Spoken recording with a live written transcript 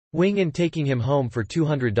Wing and taking him home for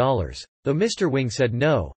 $200. Though Mr. Wing said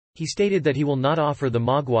no, he stated that he will not offer the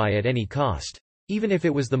Mogwai at any cost, even if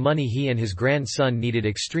it was the money he and his grandson needed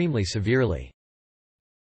extremely severely.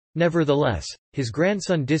 Nevertheless, his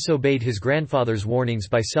grandson disobeyed his grandfather's warnings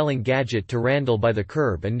by selling Gadget to Randall by the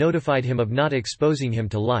curb and notified him of not exposing him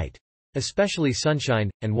to light, especially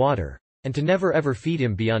sunshine, and water, and to never ever feed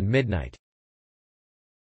him beyond midnight.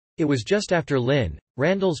 It was just after Lynn,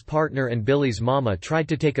 Randall's partner and Billy's mama tried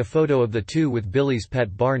to take a photo of the two with Billy's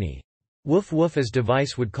pet Barney, Woof-Woof as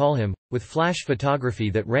Device would call him, with flash photography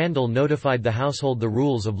that Randall notified the household the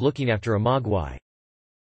rules of looking after a Mogwai.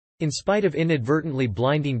 In spite of inadvertently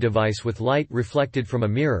blinding Device with light reflected from a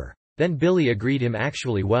mirror, then Billy agreed him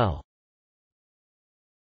actually well.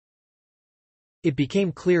 It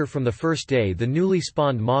became clear from the first day the newly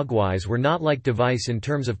spawned Mogwais were not like Device in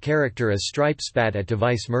terms of character, as Stripe spat at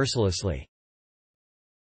Device mercilessly.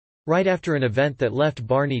 Right after an event that left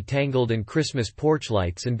Barney tangled in Christmas porch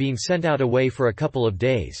lights and being sent out away for a couple of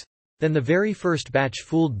days, then the very first batch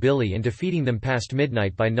fooled Billy into feeding them past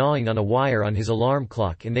midnight by gnawing on a wire on his alarm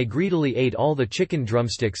clock, and they greedily ate all the chicken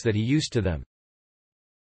drumsticks that he used to them.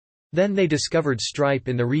 Then they discovered Stripe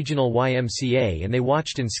in the regional YMCA and they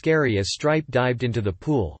watched in scary as Stripe dived into the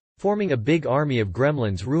pool, forming a big army of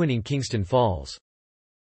gremlins ruining Kingston Falls.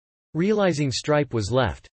 Realizing Stripe was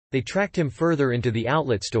left, they tracked him further into the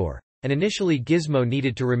outlet store, and initially Gizmo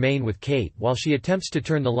needed to remain with Kate while she attempts to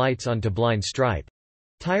turn the lights on to blind Stripe.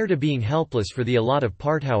 Tired of being helpless for the allotted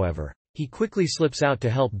part, however, he quickly slips out to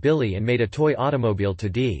help Billy and made a toy automobile to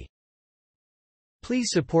D. Please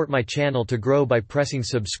support my channel to grow by pressing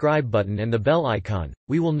subscribe button and the bell icon.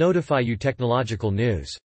 We will notify you technological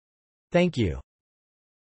news. Thank you.